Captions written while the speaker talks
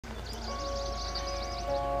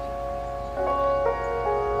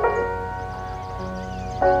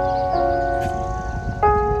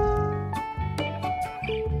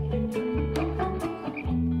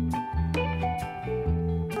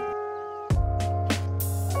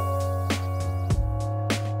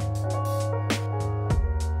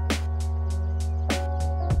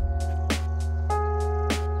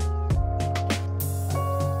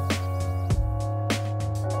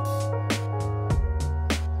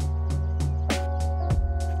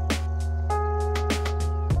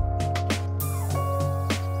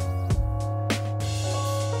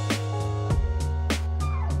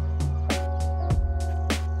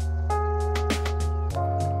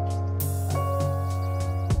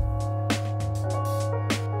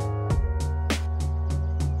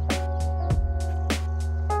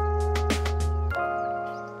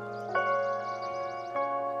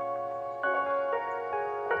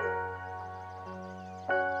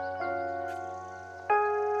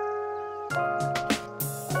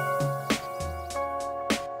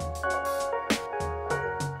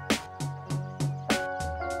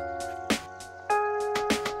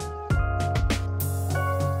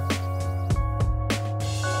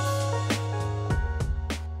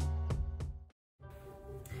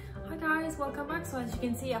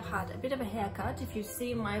can see, I've had a bit of a haircut. If you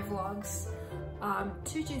see my vlogs,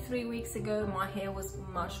 2 to 3 weeks ago, my hair was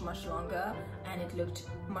much longer and it looked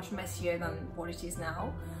much messier than what it is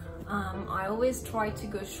now. I always try to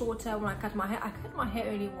go shorter when I cut my hair. I cut my hair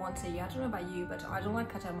only once a year. I don't know about you, but I don't like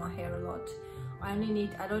cutting my hair a lot. I only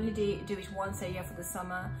do it once a year for the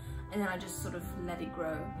summer, and then I just sort of let it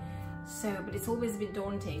grow. So, but it's always been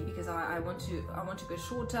daunting because I want to go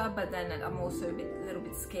shorter, but then I'm also a little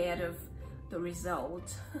bit scared of the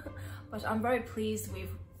result. But I'm very pleased with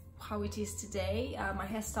how it is today. My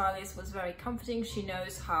hairstylist was very comforting. She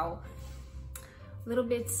knows how a little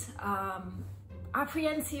bit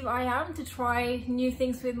apprehensive I am to try new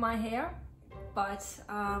things with my hair, but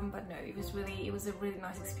no, it was a really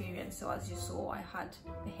nice experience. So as you saw, I had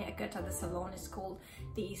the haircut at the salon. It's called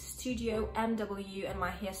the Studio MW, and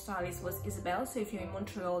my hairstylist was Isabel. So if you're in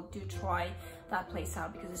Montreal, do try that place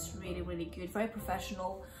out because it's really good, very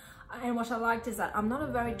professional. And what I liked is that I'm not a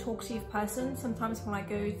very talkative person. Sometimes when I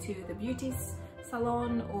go to the beauty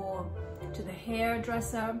salon or to the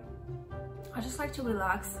hairdresser, I just like to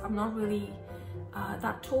relax. I'm not really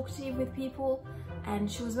that talkative with people, and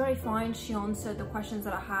she was very fine. She answered the questions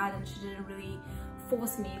that I had, and she didn't really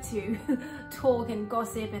force me to talk and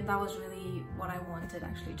gossip, and that was really what I wanted,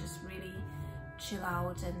 actually, just really chill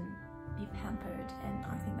out and be pampered, and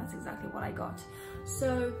I think that's exactly what I got.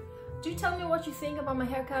 So do tell me what you think about my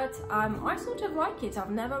haircut. I sort of like it.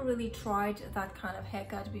 I've never really tried that kind of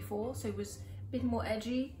haircut before, so it was a bit more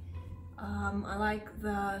edgy. I like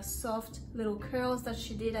the soft little curls that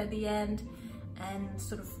she did at the end, and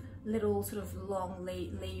sort of long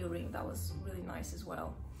layering. That was really nice as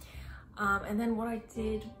well. And then what I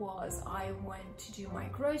did was I went to do my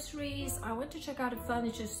groceries. I went to check out a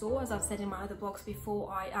furniture store. As I've said in my other blogs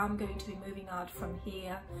before, I am going to be moving out from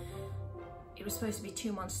here. It was supposed to be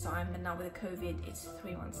 2 months time, and now with the COVID it's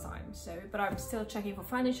 3 months time. So, but I'm still checking for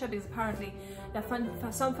furniture because apparently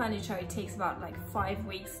for some furniture it takes about like 5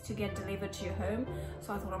 weeks to get delivered to your home.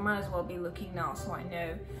 So I thought I might as well be looking now so I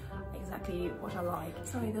know exactly what I like.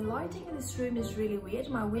 Sorry, the lighting in this room is really weird.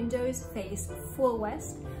 My windows face full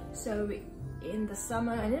west, so in the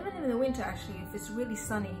summer and even in the winter, actually, if it's really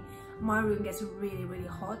sunny, my room gets really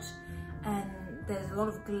hot and there's a lot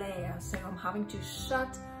of glare, so I'm having to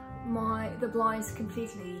shut the blinds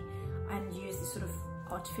completely and use this sort of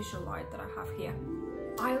artificial light that I have here.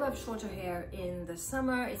 I love shorter hair in the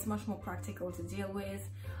summer. It's much more practical to deal with,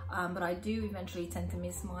 but I do eventually tend to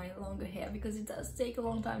miss my longer hair because it does take a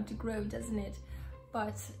long time to grow, doesn't it?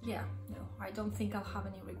 But yeah, no, I don't think I'll have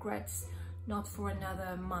any regrets, not for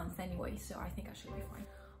another month anyway, so I think I should be fine.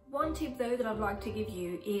 One tip though that I'd like to give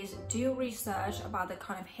you is do research about the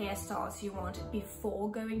kind of hairstyles you want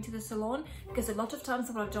before going to the salon, because a lot of times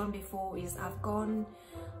what I've done before is I've gone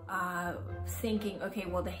thinking, okay,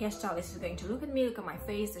 well, the hairstylist is going to look at me, look at my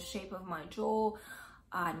face, the shape of my jaw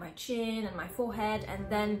and my chin and my forehead, and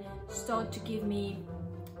then start to give me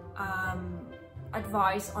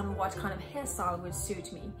advice on what kind of hairstyle would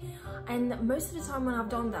suit me. And most of the time when I've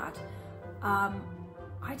done that,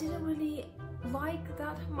 I didn't really like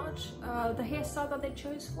that much the hairstyle that they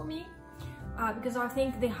chose for me, because I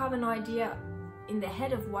think they have an idea in their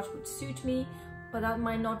head of what would suit me, but that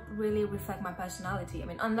might not really reflect my personality. I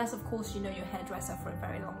mean, unless of course you know your hairdresser for a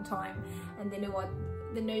very long time and they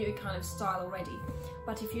know your kind of style already.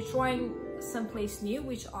 But if you're trying someplace new,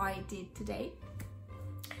 which I did today,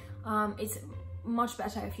 it's much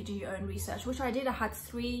better if you do your own research, which I did. I had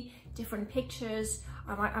 3 different pictures.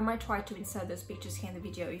 I might try to insert those pictures here in the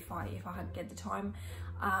video if I get the time.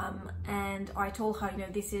 And I told her, you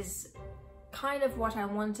know, this is kind of what I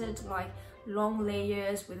wanted, like long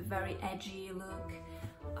layers with a very edgy look.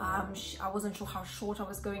 I wasn't sure how short I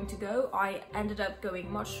was going to go. I ended up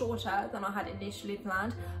going much shorter than I had initially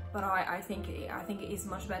planned, but I think it is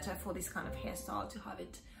much better for this kind of hairstyle to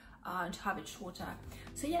have it shorter.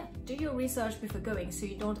 So yeah, do your research before going so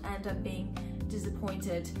you don't end up being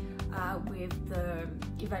disappointed with the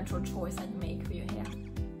eventual choice that you make for your hair.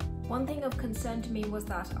 One thing of concern to me was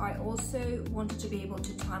that I also wanted to be able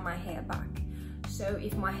to tie my hair back. So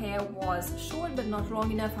if my hair was short but not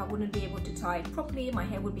long enough, I wouldn't be able to tie it properly. My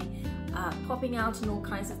hair would be popping out in all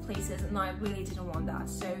kinds of places, and I really didn't want that.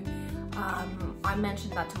 So I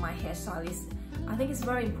mentioned that to my hairstylist. I think it's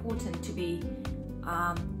very important to be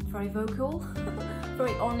very vocal,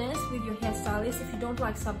 very honest with your hairstylist. If you don't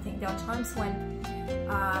like something, there are times when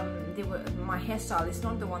my hairstylist,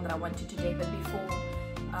 not the one that I went to today, but before,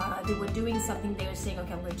 they were doing something, they were saying,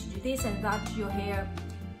 okay, I'm going to do this and that to your hair,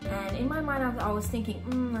 And in my mind I was thinking,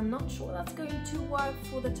 I'm not sure that's going to work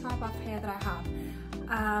for the type of hair that I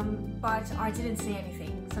have, but I didn't say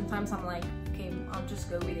anything. Sometimes I'm like, okay, I'll just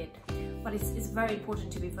go with it. But it's very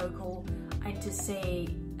important to be vocal and to say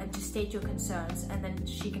and to state your concerns, and then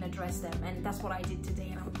she can address them, and that's what I did today,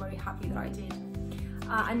 and I'm very happy that I did.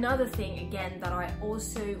 Another thing again that I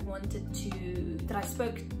also wanted to, that I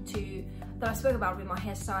spoke about with my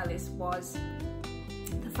hairstylist was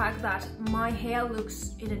the fact that my hair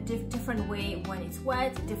looks in a different way when it's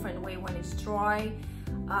wet, a different way when it's dry.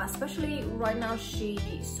 Especially right now, she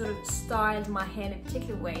sort of styled my hair in a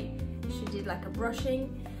particular way. She did like a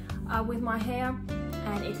brushing with my hair,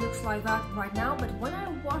 and it looks like that right now. But when I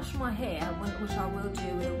wash my hair, which I will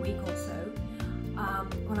do in a week or so,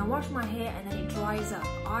 when I wash my hair and then it dries up,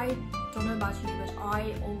 I don't know about you, but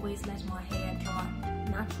I always let my hair dry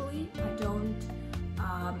naturally.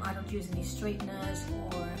 I don't use any straighteners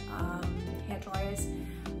or hair dryers.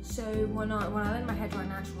 So when I let my hair dry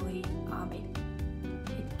naturally,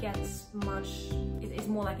 it gets it's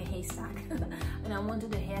more like a haystack. And I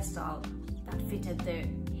wanted a hairstyle that fitted the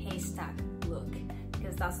haystack look,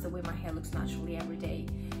 because that's the way my hair looks naturally every day.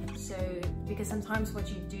 So because sometimes what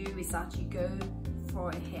you do is that you go for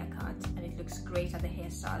a haircut and it looks great at the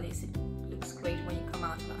hairstylist, it looks great when you come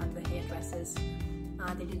out at the hairdressers.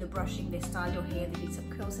 They do the brushing, they style your hair, they did some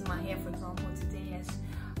curls in my hair, for example, today, as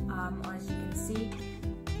you can see.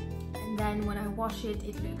 And then when I wash it,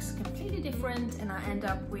 it looks completely different, and I end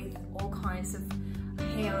up with all kinds of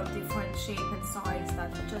hair of different shape and size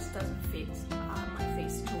that just doesn't fit my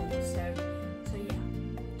face at all. So yeah,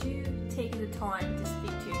 do take the time to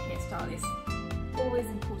speak to your hairstylist. Always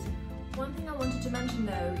important. One thing I wanted to mention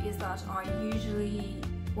though is that I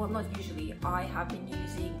have been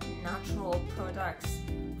using natural products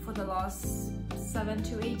for the last 7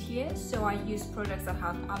 to 8 years. So I use products that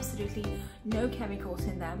have absolutely no chemicals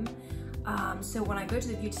in them. So when I go to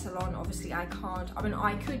the beauty salon, obviously I can't,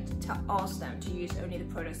 I could ask them to use only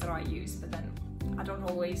the products that I use, but then I don't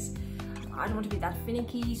want to be that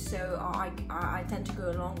finicky, so I tend to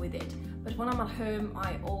go along with it. But when I'm at home,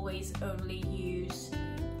 I always only use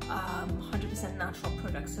 100% natural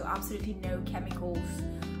products, so absolutely no chemicals,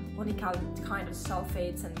 only kind of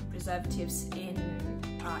sulfates and preservatives in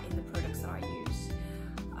the products that I use.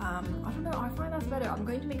 I don't know, I find that's better. I'm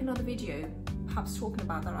going to make another video perhaps talking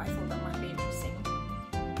about that. I thought that might be interesting.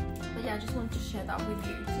 But yeah, I just wanted to share that with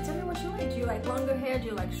you. So tell me what you like. Do you like longer hair? Do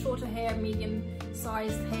you like shorter hair,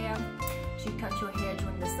 medium-sized hair? Do you cut your hair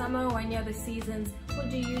during the summer or any other seasons? What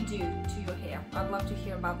do you do to your hair? I'd love to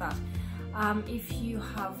hear about that. If you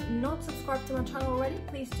have not subscribed to my channel already,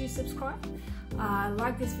 please do subscribe.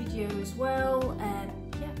 Like this video as well,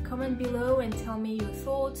 and yeah, comment below and tell me your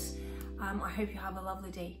thoughts. I hope you have a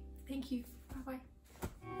lovely day. Thank you. Bye bye.